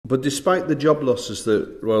But despite the job losses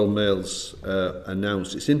that Royal Mail's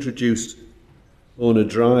announced, it's introduced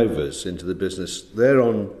owner-drivers into the business. They're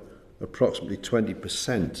on approximately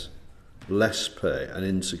 20% less pay and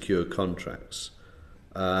insecure contracts.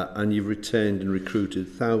 And you've retained and recruited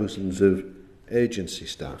thousands of agency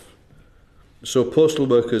staff. So postal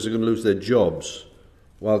workers are going to lose their jobs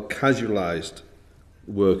while casualised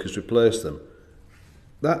workers replace them.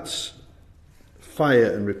 That's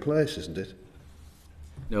fire and replace, isn't it?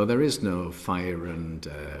 No, there is no fire and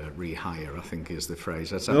rehire, I think is the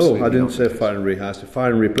phrase. That's no, I didn't say fire and rehire. I said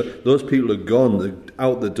fire and replace. Those people are gone. They're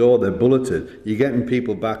out the door. They're bulleted. You're getting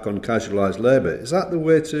people back on casualised labour. Is that the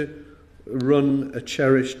way to run a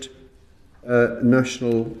cherished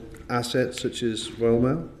national asset such as Royal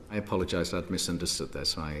Mail? I apologise, I'd misunderstood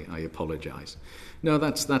this. I apologise. No,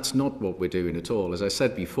 that's not what we're doing at all. As I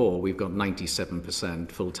said before, we've got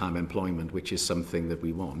 97% full-time employment, which is something that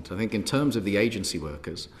we want. I think in terms of the agency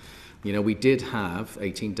workers, you know, we did have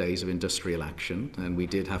 18 days of industrial action, and we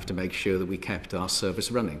did have to make sure that we kept our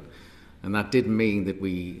service running. And that did mean that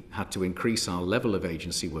we had to increase our level of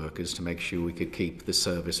agency workers to make sure we could keep the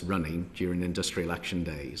service running during industrial action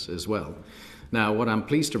days as well. Now, what I'm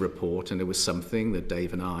pleased to report, and it was something that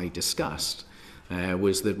Dave and I discussed,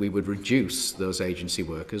 was that we would reduce those agency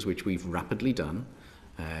workers, which we've rapidly done.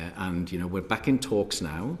 And, you know, we're back in talks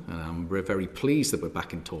now. We're very pleased that we're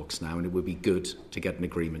back in talks now, and it would be good to get an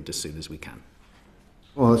agreement as soon as we can.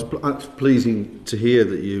 Well, that's pleasing to hear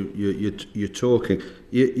that you're talking.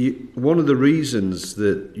 One of the reasons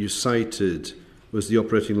that you cited was the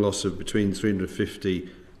operating loss of between 350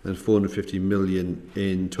 and 450 million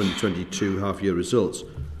in 2022 half-year results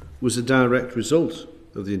was a direct result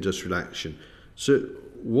of the industrial action. So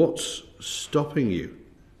what's stopping you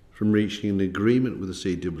from reaching an agreement with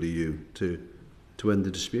the CWU to end the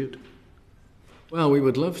dispute? Well, we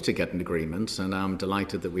would love to get an agreement, and I'm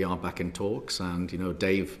delighted that we are back in talks. And, you know,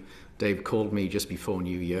 Dave called me just before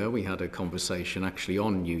New Year. We had a conversation actually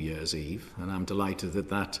on New Year's Eve, and I'm delighted that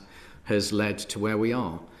that has led to where we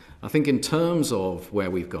are. I think in terms of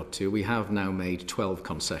where we've got to, we have now made 12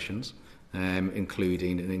 concessions,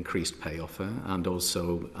 including an increased pay offer and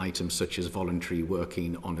also items such as voluntary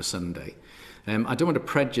working on a Sunday. I don't want to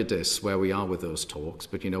prejudice where we are with those talks,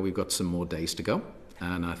 but, you know, we've got some more days to go.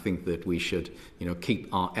 And I think that we should, you know,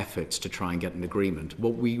 keep our efforts to try and get an agreement.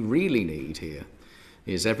 What we really need here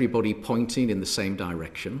is everybody pointing in the same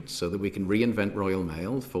direction so that we can reinvent Royal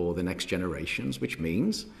Mail for the next generations, which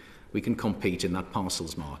means we can compete in that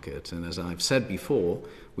parcels market. And as I've said before,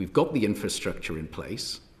 we've got the infrastructure in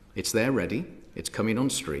place. It's there ready. It's coming on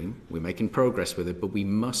stream. We're making progress with it, but we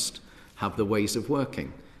must have the ways of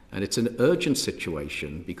working. And it's an urgent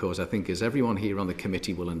situation because I think, as everyone here on the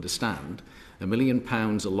committee will understand, £1 million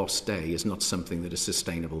a lost day is not something that is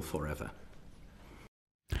sustainable forever.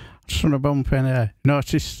 Just want to bump in here.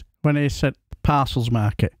 Notice when he said parcels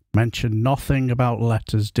market, mentioned nothing about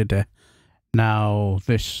letters, did he? Now,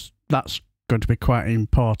 that's going to be quite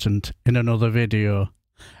important in another video,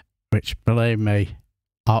 which, believe me,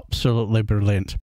 absolutely brilliant.